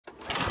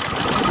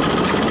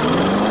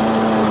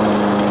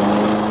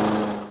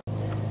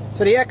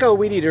So the Echo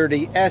Weed Eater,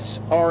 the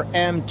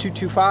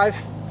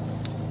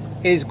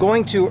SRM225, is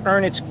going to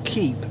earn its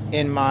keep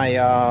in my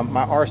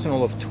my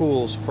arsenal of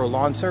tools for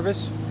lawn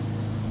service.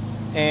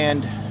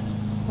 And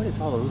what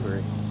is all over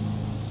it?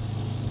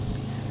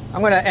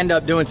 I'm going to end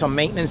up doing some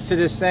maintenance to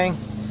this thing.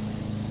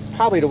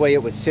 Probably the way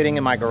it was sitting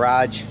in my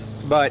garage.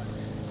 But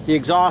the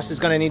exhaust is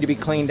going to need to be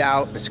cleaned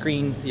out. The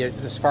screen,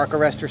 the spark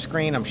arrestor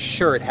screen, I'm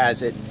sure it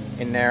has it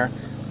in there.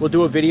 We'll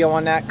do a video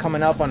on that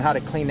coming up on how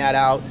to clean that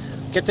out.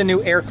 Get the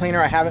new air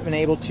cleaner. I haven't been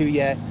able to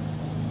yet.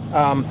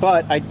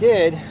 But I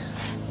did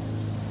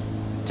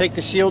take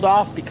the shield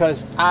off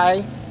because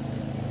I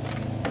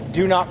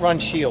do not run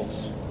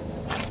shields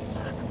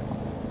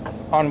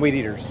on weed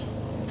eaters.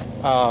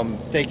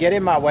 They get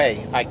in my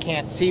way. I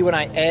can't see when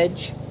I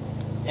edge,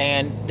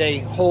 and they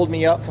hold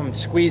me up from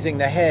squeezing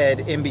the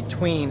head in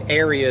between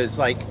areas,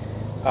 like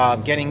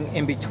getting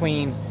in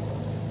between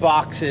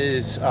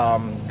boxes,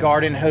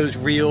 garden hose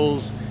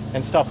reels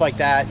and stuff like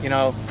that, you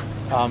know.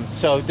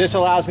 So this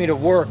allows me to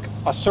work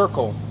a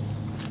circle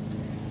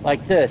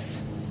like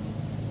this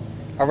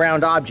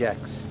around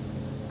objects,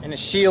 and the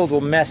shield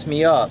will mess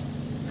me up,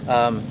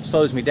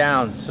 slows me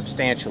down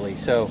substantially.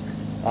 So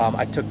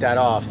I took that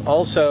off.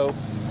 Also,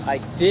 I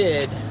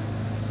did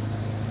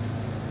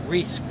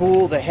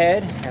re-spool the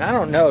head, and I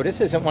don't know, this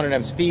isn't one of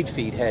them speed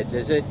feed heads,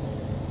 is it?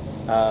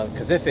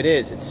 Because if it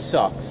is, it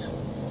sucks.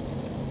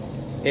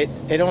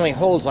 It only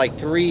holds like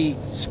 3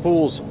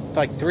 spools,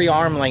 like 3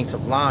 arm lengths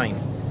of line,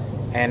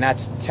 and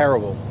that's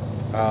terrible.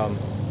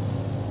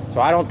 So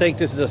I don't think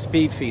this is a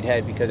speed feed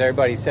head, because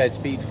everybody said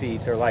speed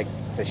feeds are like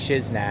the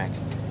shiznak.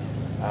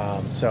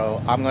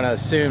 So I'm going to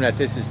assume that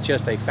this is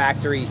just a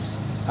factory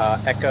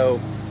Echo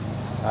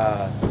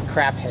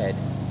crap head.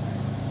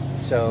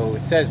 So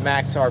it says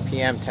max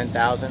RPM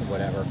 10,000,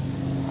 whatever.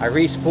 I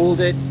re-spooled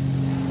it.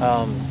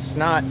 It's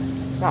not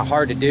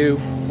hard to do.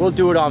 We'll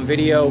do it on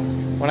video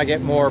when I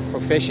get more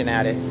proficient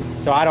at it.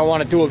 So I don't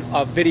want to do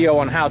a video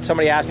on how.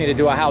 Somebody asked me to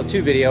do a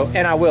how-to video,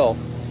 and I will,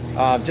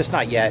 just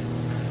not yet.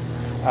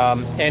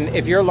 And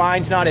if your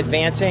line's not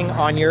advancing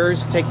on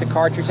yours, take the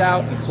cartridge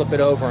out and flip it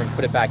over and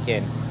put it back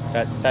in.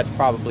 That's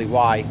probably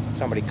why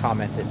somebody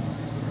commented.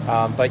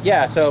 But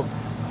yeah, so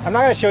I'm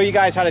not going to show you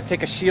guys how to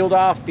take a shield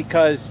off,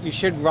 because you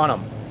should run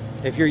them.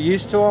 If you're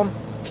used to them,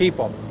 keep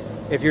them.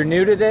 If you're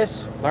new to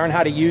this, learn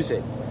how to use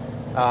it.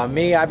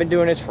 Me, I've been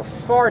doing this for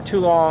far too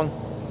long,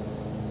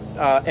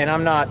 and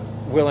I'm not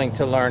willing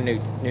to learn new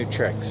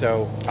tricks.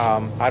 So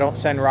I don't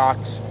send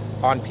rocks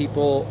on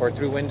people or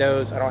through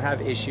windows. I don't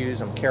have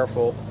issues. I'm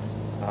careful.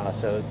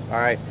 So all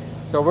right.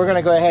 So we're going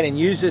to go ahead and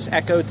use this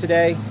Echo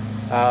today.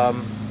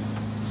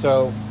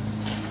 So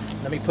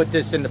let me put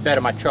this in the bed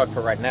of my truck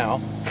for right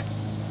now.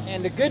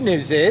 And the good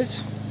news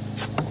is,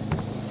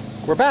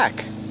 we're back.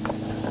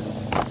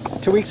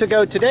 2 weeks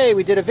ago today,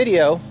 we did a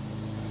video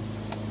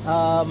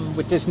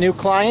with this new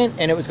client,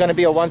 and it was going to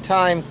be a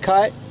one-time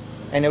cut,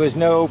 and there was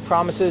no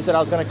promises that I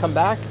was going to come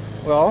back.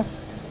 Well,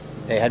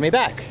 they had me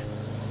back.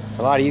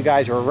 A lot of you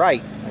guys were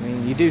right. I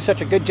mean, you do such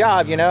a good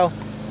job, you know.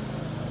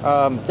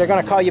 They're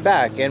going to call you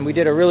back, and we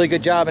did a really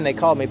good job, and they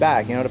called me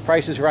back. You know, the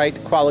price is right,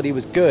 the quality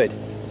was good.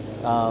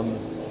 I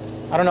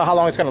don't know how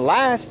long it's going to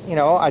last. You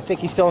know, I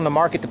think he's still in the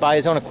market to buy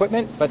his own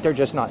equipment, but they're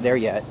just not there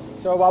yet.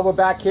 So while we're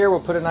back here,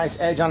 we'll put a nice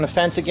edge on the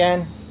fence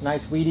again.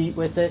 Nice weed eat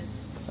with it.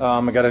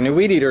 I got a new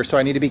weed eater, so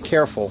I need to be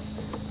careful,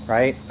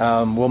 right?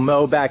 We'll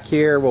mow back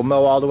here. We'll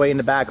mow all the way in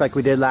the back like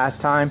we did last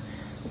time.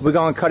 We're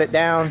going to cut it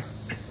down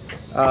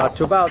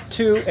to about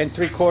 2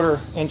 3/4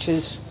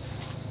 inches.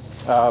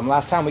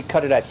 Last time we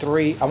cut it at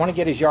 3. I want to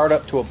get his yard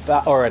up to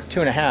about, or at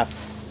 2.5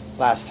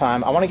 last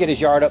time. I want to get his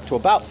yard up to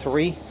about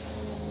 3.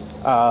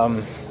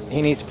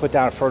 He needs to put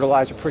down a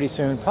fertilizer pretty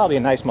soon. Probably a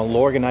nice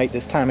Milorganite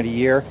this time of the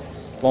year.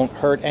 Won't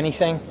hurt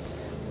anything.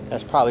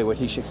 That's probably what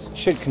he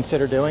should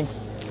consider doing.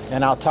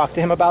 And I'll talk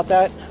to him about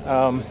that.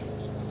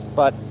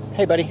 But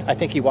hey buddy, I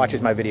think he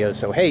watches my videos.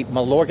 So hey,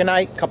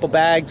 Milorganite, couple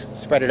bags,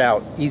 spread it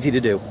out. Easy to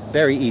do.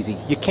 Very easy.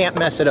 You can't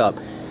mess it up.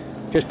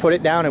 Just put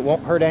it down. It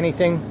won't hurt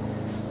anything.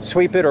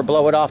 Sweep it or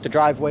blow it off the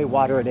driveway.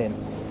 Water it in.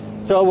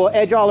 So we'll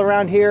edge all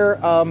around here.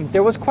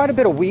 There was quite a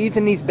bit of weeds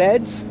in these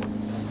beds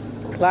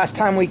last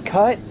time we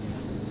cut.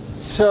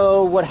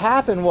 So what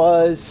happened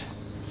was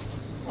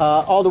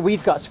all the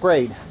weeds got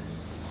sprayed.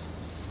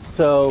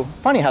 So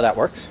funny how that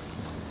works.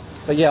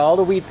 But yeah, all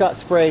the weeds got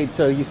sprayed,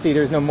 so you see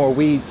there's no more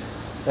weeds.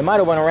 They might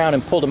have went around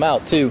and pulled them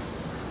out too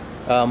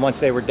once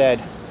they were dead.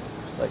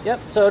 But yep,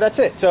 so that's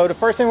it. So the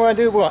first thing we're going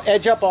to do, we're going to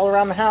edge up all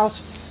around the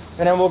house,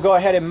 and then we'll go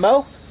ahead and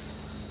mow.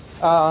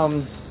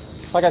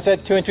 Like I said,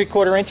 2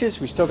 3/4 inches.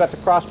 We still got the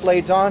cross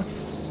blades on.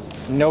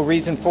 No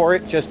reason for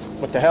it, just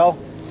what the hell.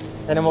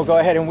 And then we'll go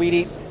ahead and weed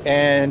eat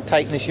and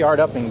tighten this yard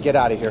up and get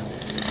out of here.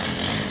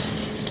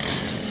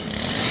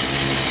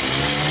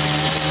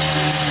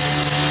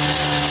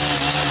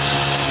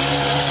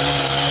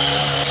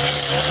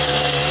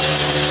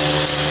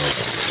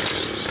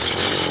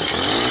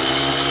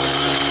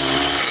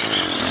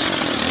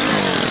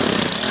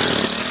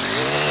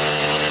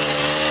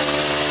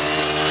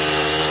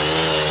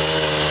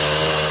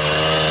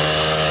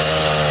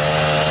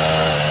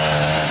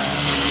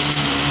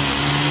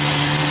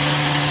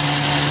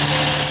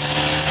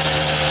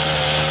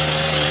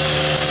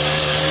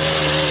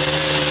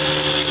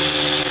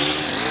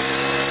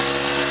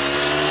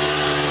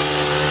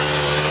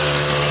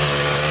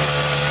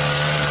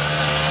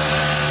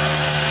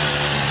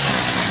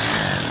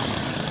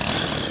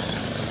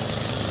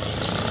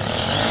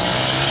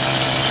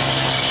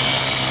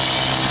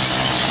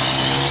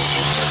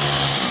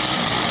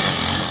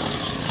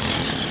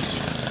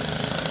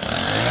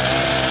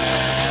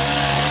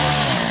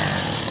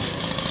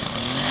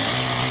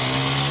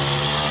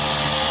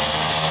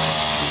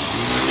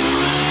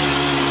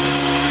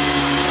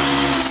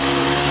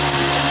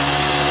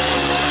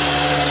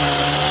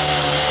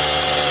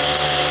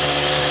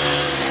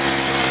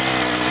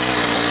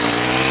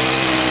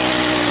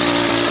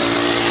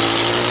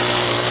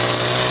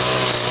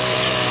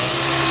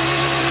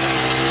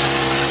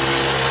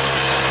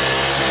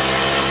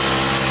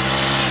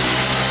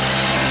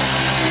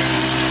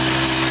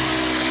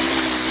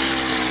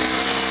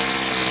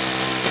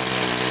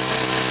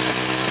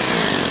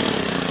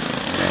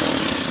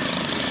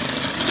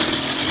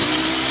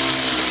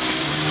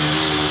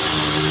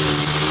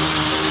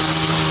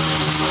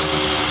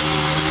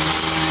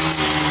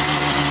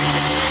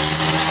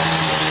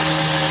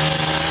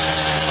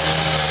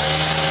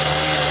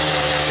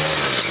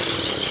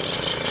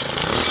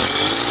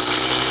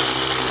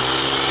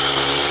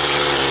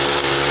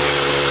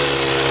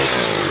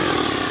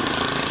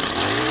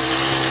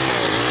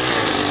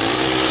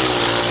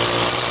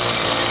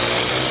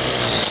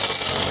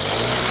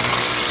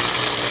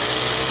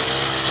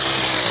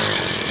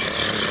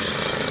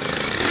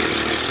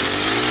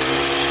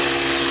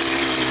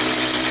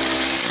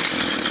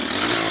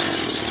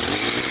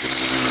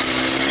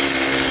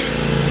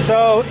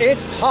 So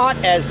it's hot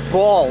as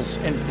balls,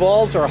 and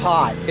balls are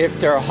hot if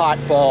they're hot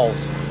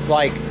balls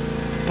like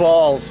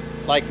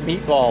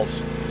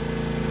meatballs,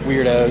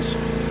 weirdos.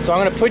 So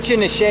I'm going to put you in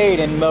the shade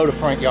and mow the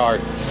front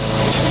yard.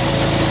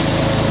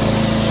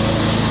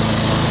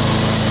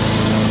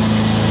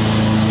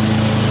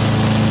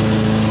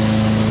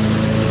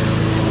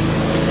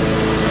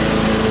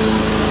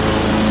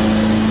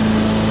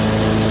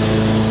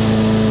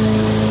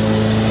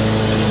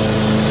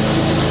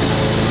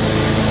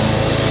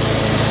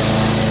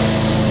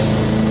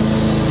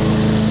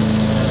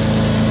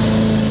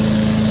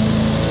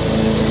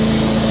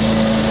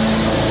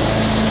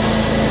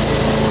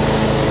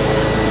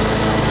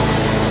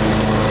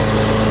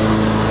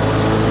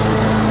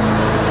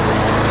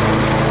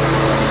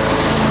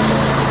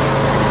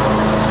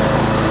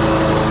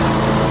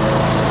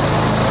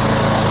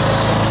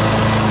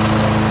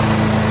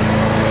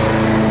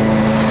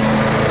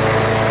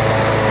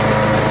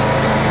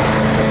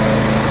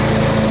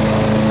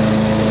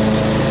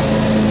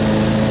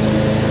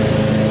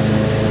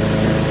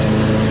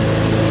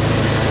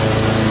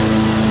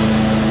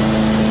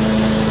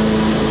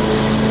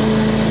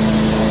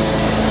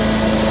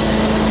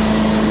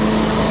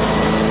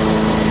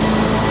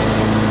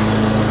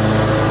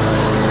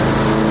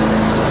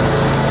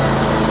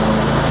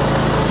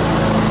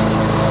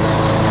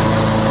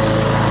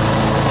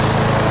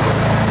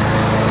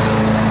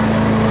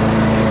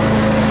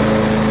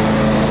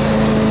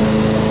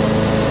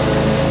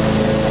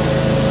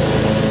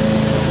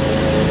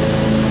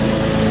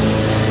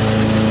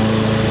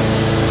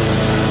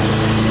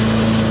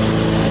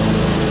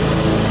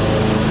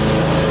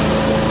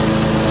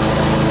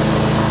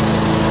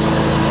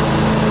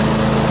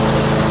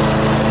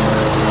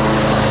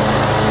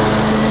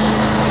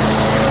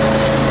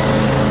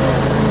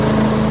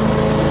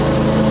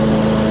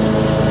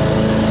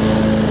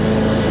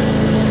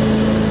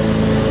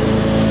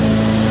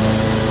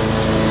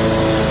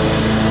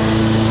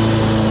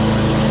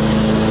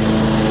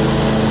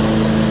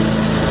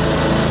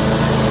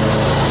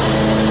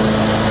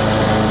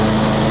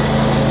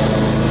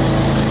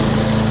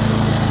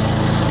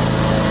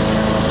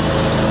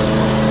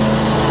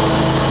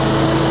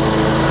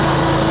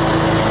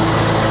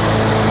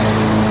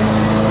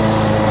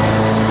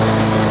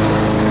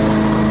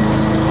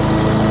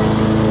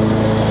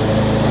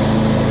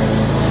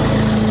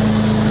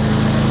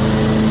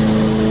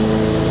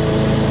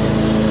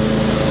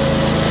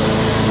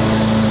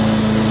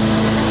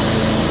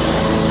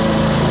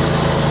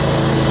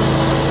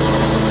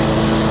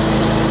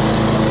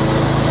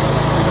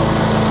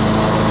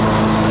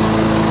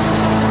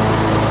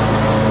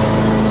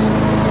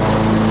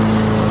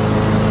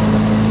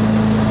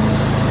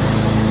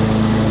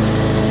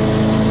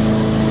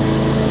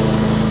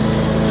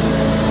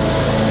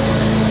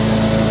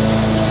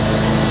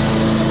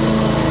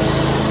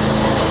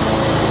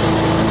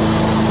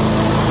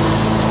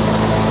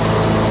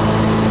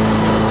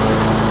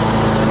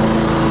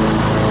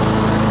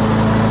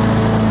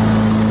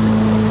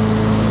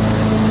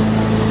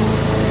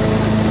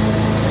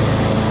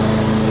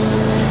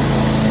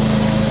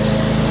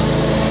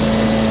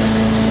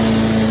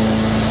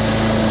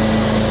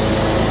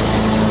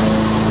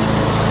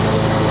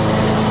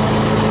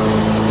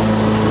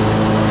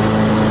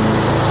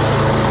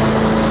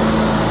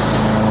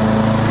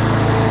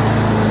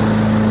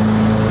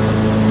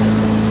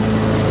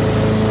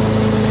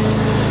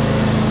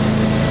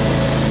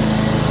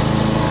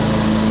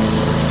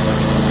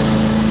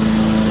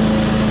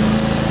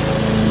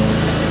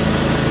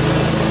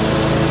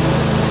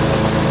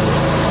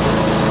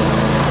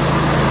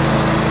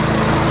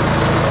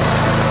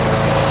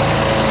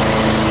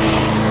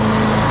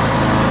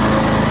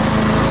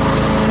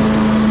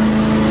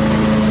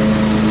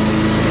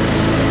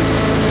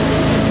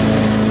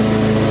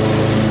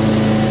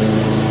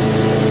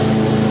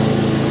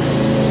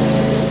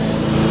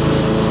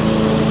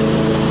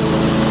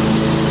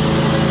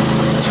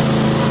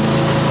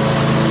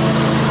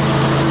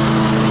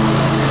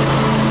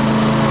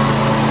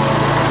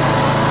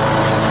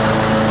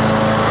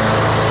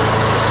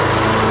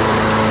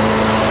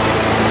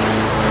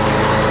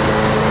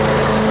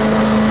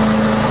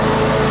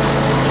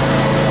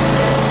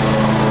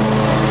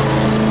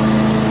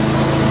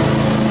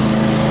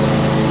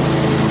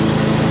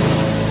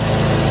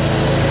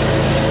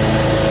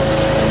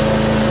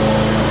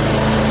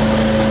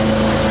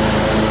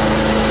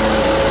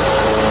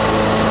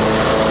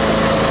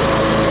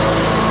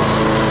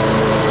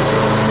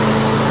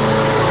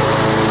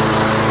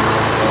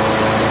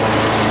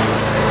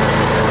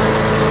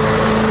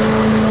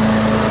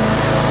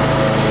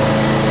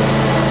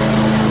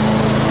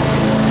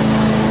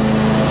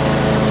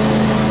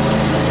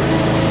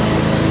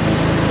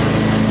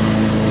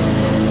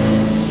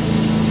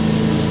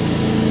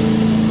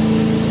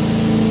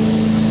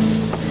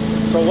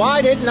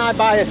 Why didn't I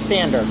buy a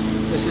stander?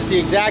 This is the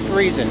exact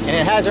reason, and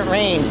it hasn't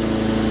rained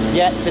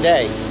yet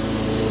today.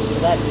 So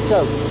that's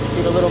soaked.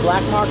 See the little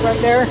black mark right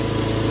there?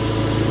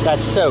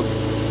 That's soaked.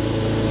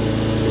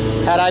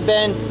 Had I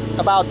been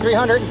about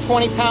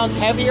 320 pounds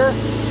heavier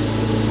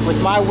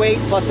with my weight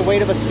plus the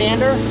weight of a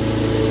stander,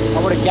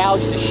 I would have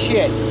gouged the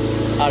shit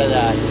out of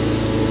that.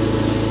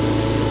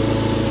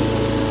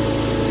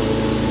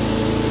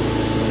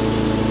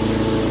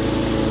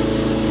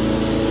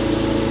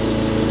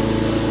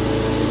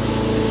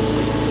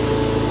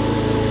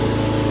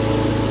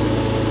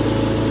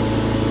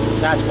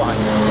 That's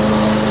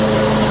why.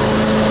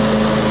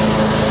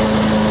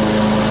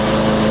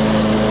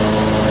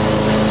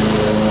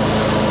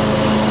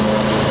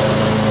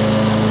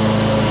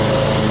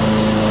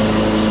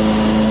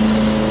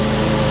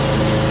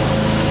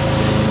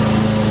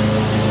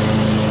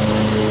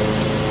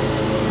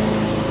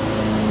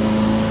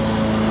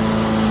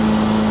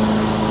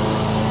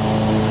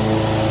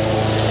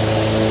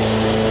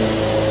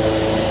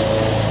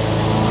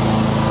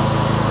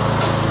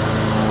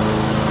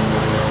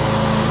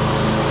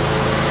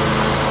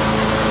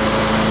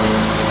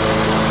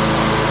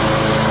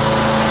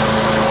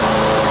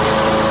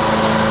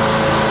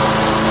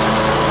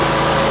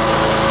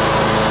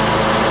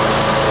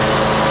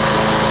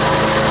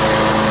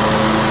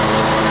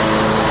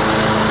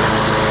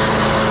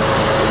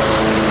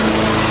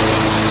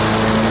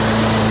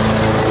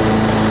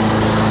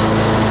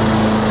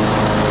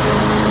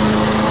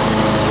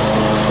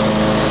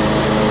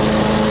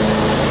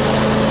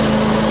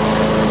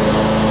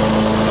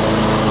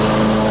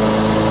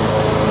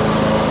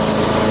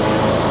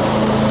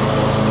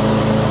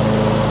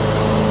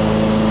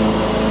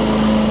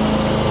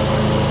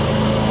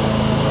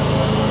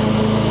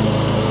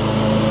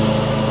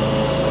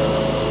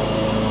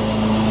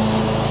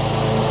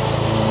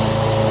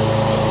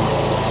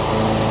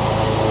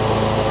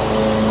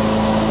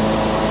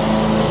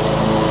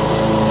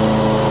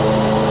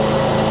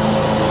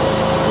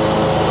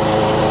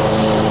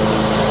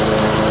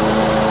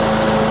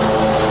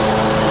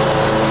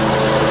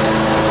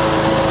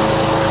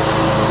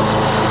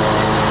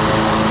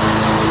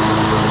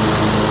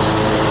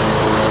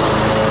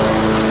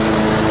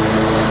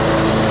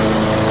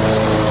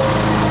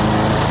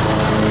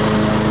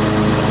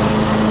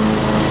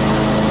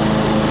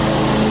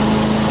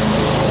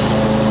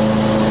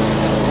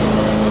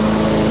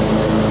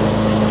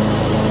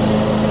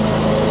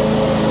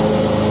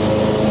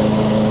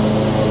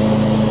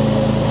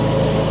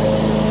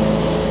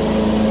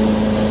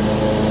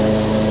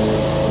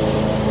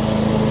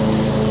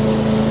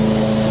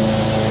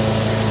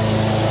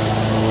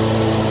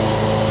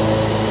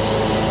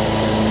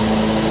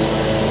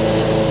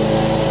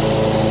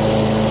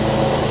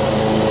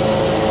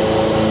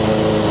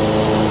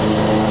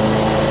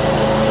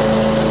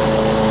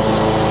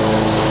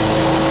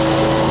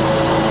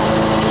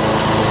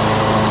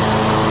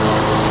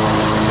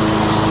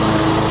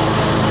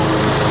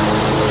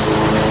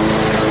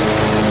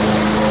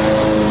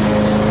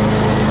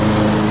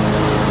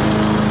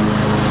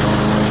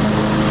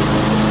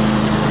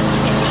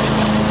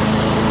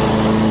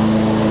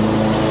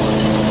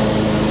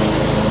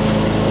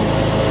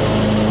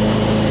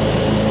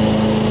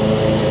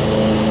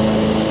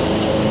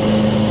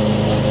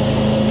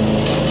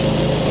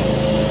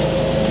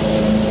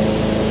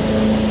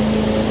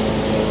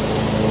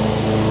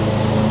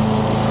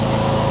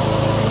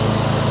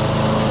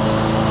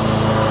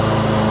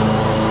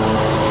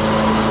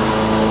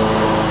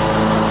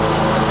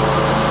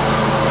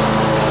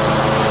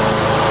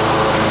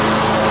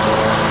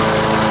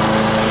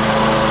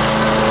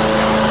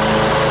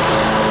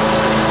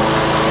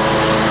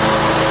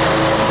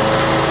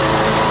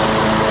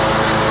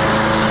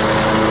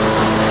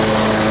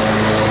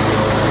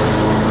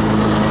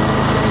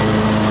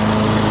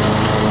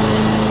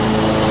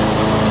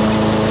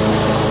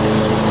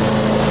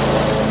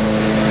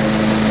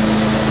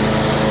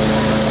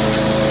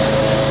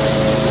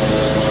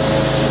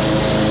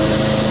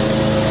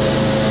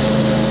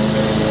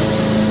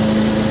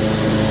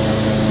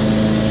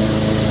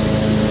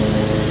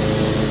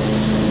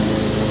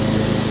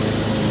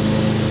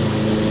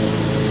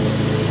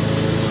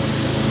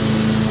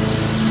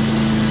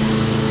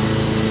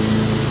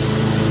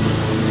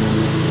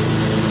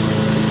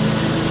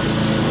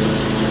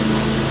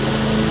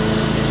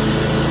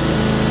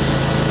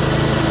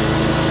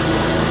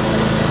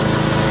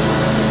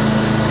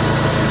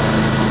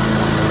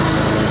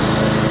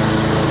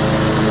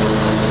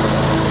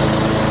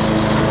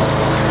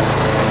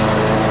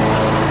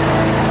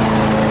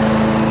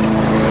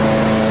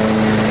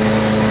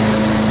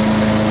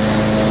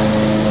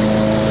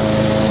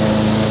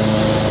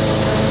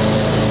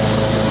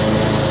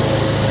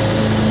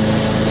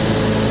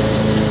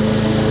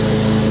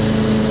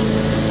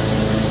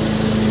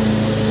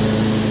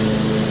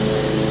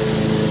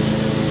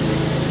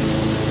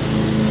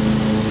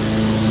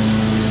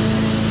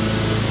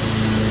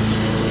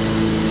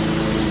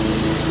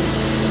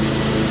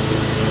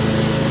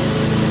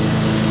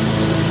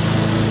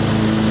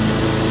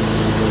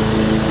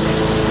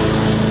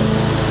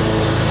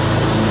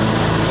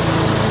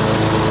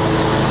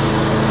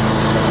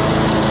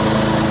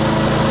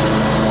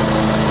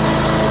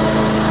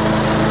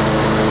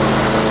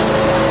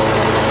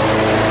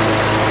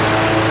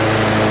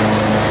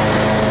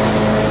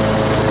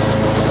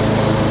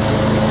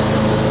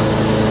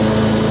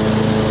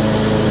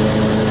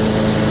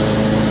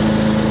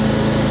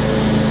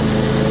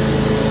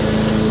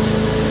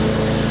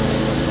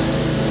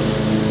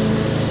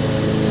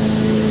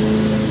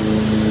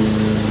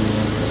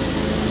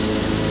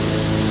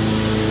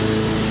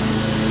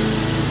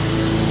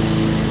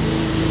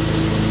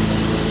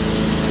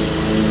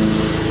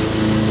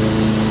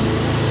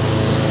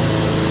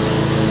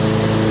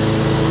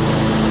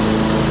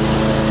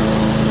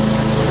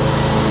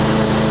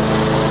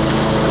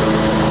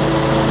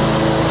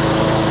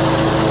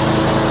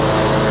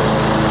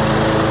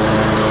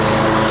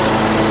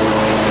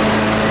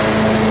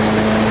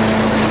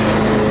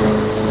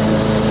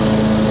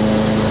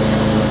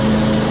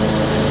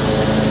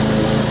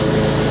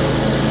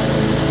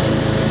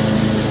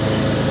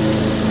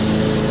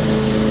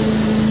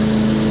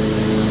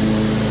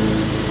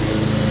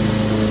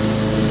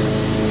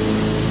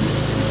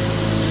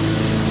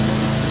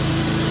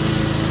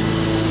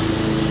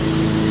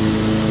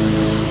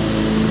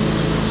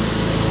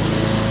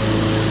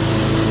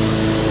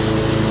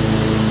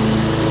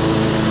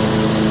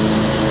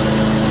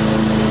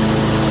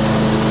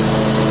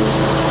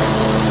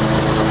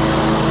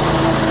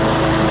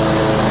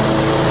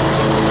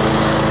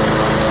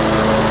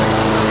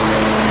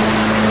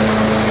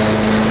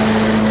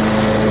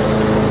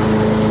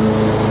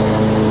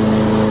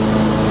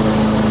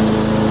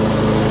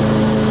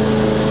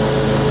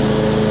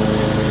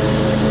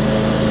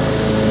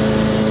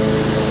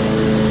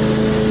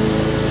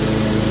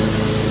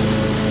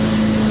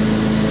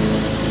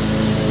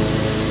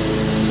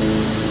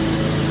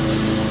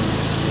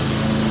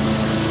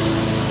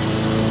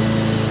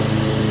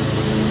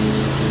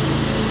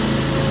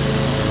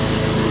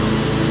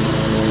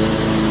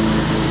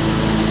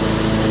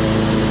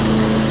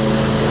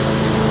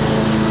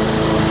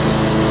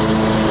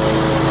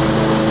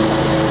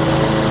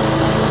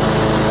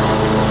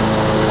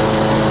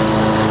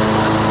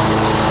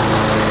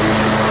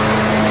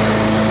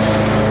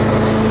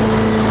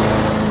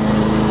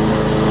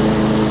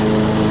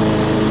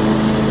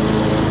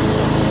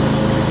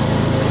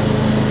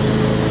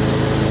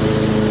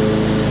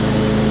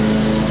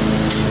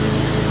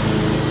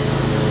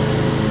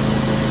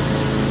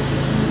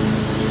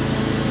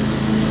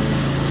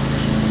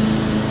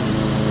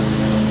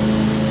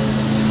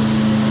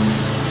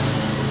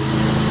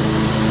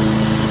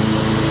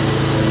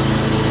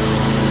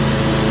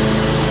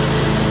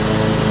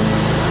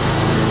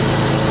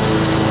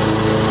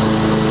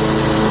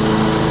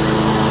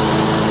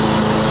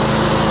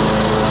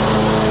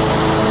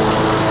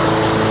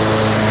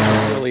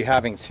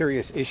 having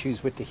serious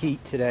issues with the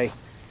heat today.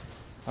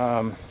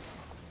 And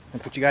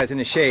put you guys in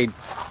the shade.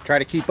 Try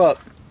to keep up.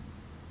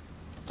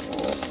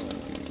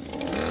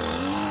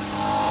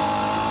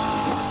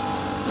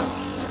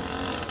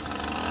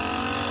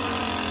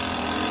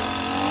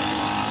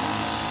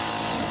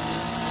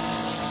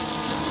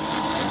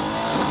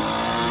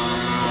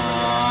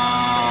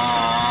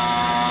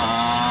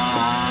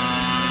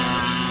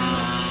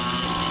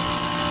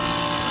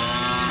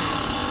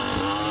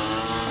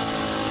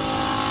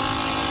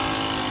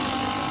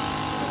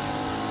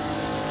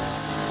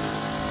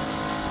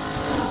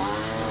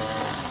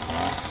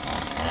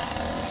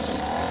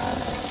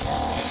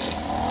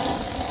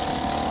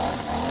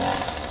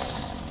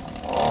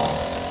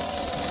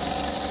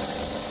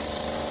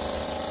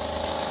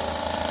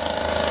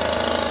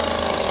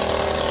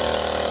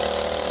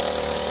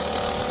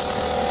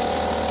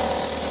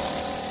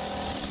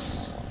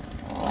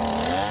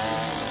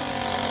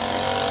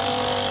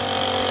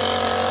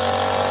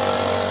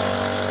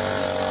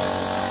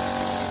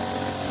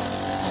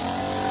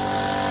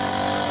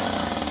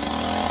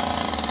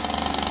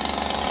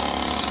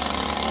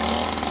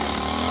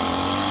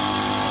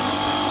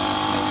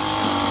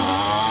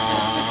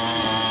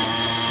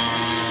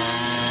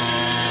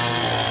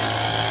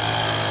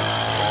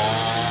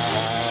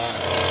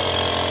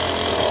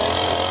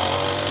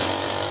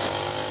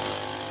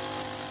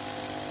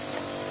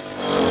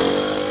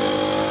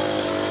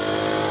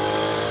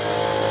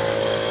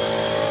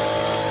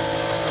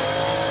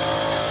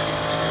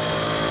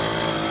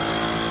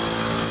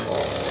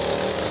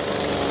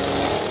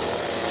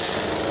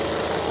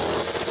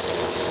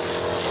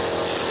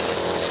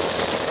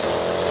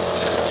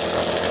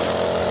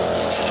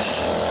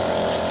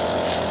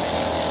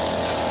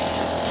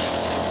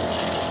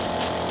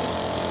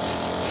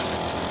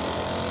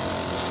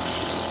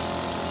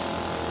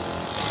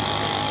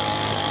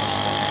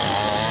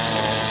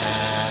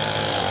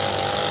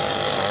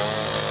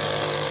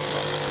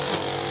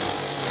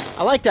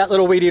 I like that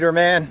little weed eater,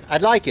 man.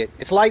 I'd like it.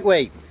 It's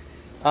lightweight.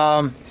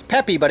 It's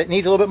peppy, but it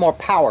needs a little bit more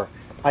power.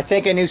 I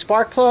think a new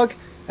spark plug,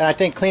 and I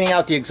think cleaning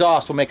out the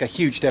exhaust will make a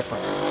huge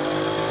difference.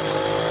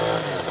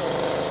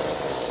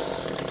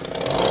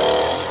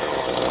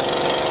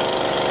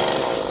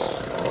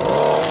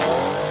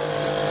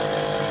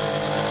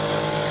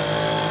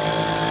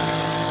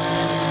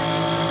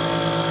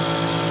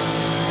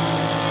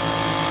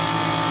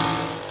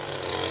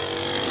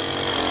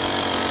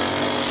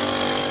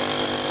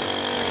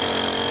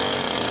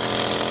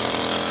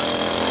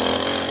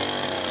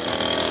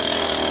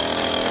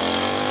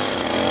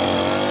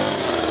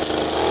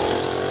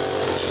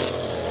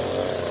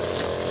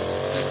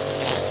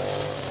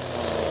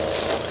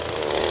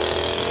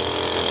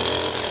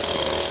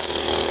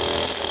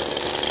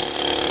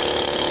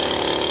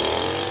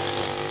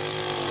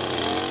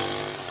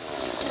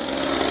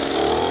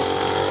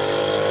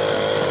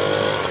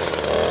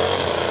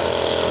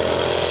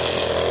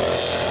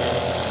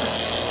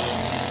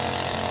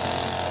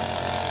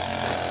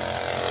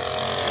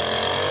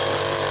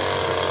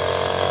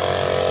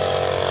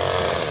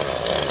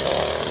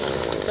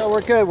 So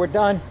we're good, we're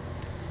done.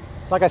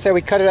 Like I said,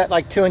 we cut it at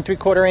like 2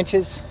 3/4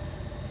 inches.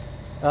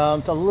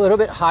 It's a little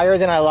bit higher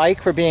than I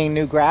like for being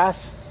new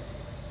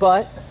grass,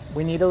 but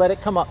we need to let it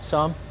come up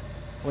some.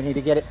 We need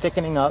to get it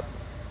thickening up.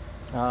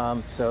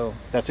 So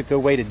that's a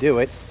good way to do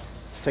it.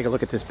 Let's take a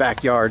look at this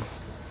backyard.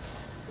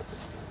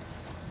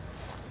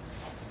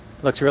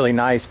 Looks really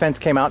nice. Fence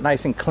came out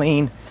nice and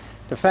clean.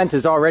 The fence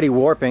is already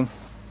warping.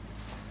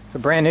 It's a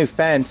brand new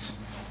fence,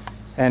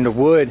 and the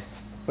wood,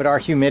 with our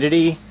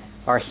humidity,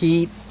 our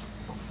heat,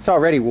 it's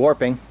already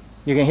warping.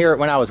 You can hear it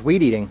when I was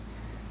weed eating.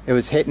 It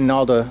was hitting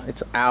all the,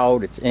 it's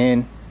out, it's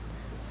in.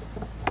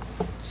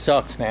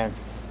 Sucks, man.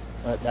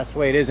 But that's the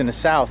way it is in the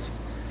south.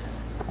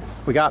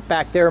 We got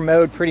back there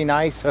mowed pretty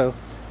nice, so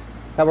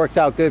that works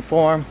out good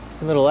for him.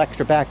 A little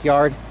extra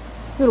backyard.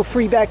 Little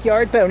free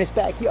backyard, bonus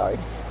backyard.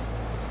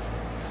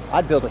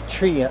 I'd build a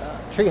tree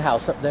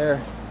house up there.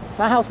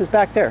 My house is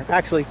back there.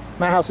 Actually,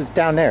 my house is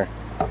down there.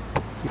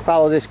 You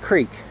follow this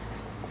creek.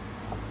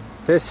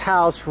 This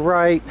house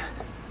right,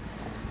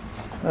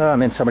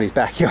 I'm in somebody's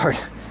backyard.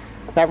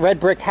 That red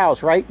brick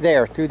house right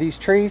there through these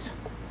trees,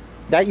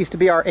 that used to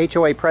be our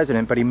HOA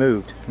president, but he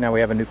moved. Now we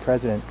have a new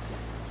president.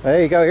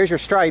 There you go, here's your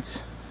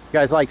stripes. You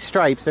guys like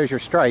stripes, there's your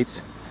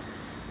stripes.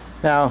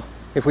 Now,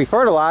 if we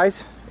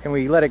fertilize and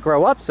we let it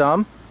grow up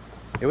some,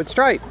 it would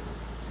stripe.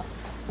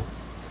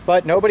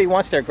 But nobody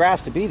wants their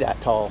grass to be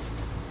that tall.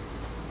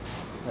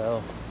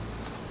 So,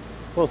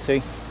 we'll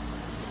see.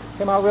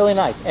 Came out really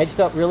nice, edged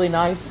up really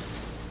nice.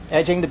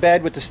 Edging the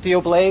bed with the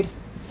steel blade.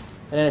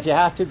 And then if you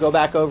have to, go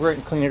back over it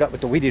and clean it up with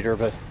the weed eater.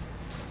 But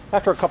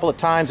after a couple of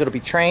times, it'll be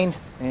trained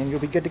and you'll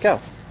be good to go.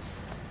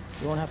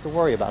 You won't have to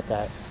worry about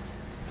that.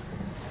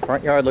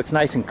 Front yard looks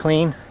nice and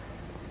clean.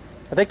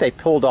 I think they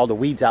pulled all the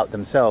weeds out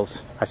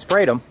themselves. I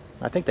sprayed them.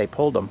 I think they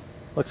pulled them.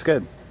 Looks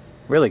good.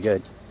 Really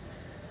good.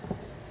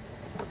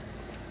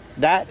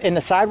 That in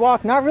the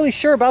sidewalk, not really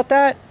sure about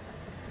that.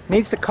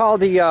 Needs to call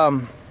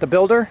the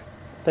builder.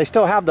 They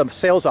still have the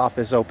sales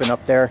office open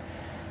up there.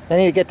 They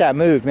need to get that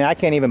moved. Man, I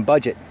can't even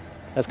budget.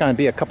 That's going to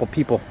be a couple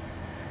people.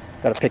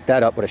 Got to pick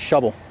that up with a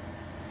shovel.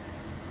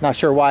 Not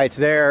sure why it's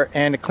there.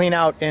 And to clean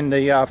out in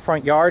the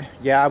front yard,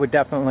 yeah, I would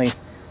definitely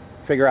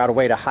figure out a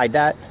way to hide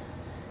that.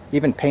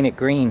 Even paint it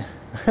green.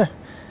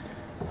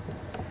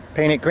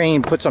 Paint it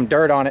green, put some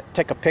dirt on it,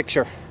 take a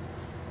picture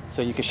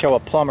so you can show a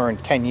plumber in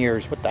 10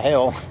 years. What the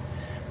hell?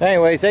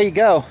 Anyways, there you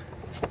go.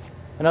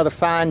 Another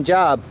fine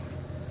job.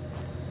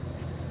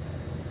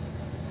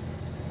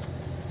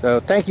 So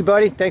thank you,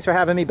 buddy. Thanks for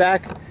having me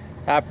back.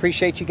 I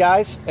appreciate you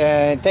guys,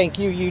 and thank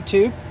you,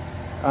 YouTube.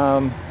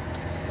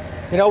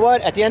 You know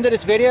what? At the end of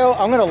this video,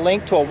 I'm going to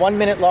link to a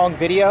 1-minute long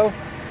video.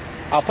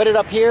 I'll put it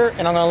up here,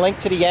 and I'm going to link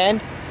to the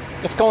end.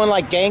 It's going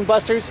like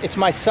gangbusters. It's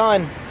my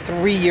son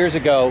 3 years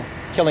ago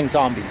killing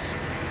zombies.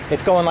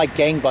 It's going like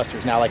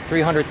gangbusters now, like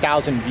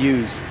 300,000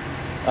 views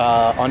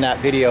on that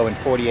video in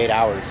 48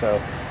 hours.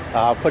 So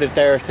I'll put it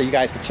there so you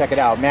guys can check it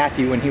out.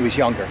 Matthew when he was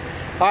younger.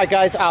 All right,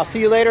 guys, I'll see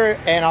you later,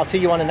 and I'll see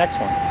you on the next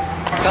one.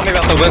 Tell me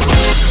about the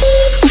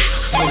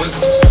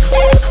whistles.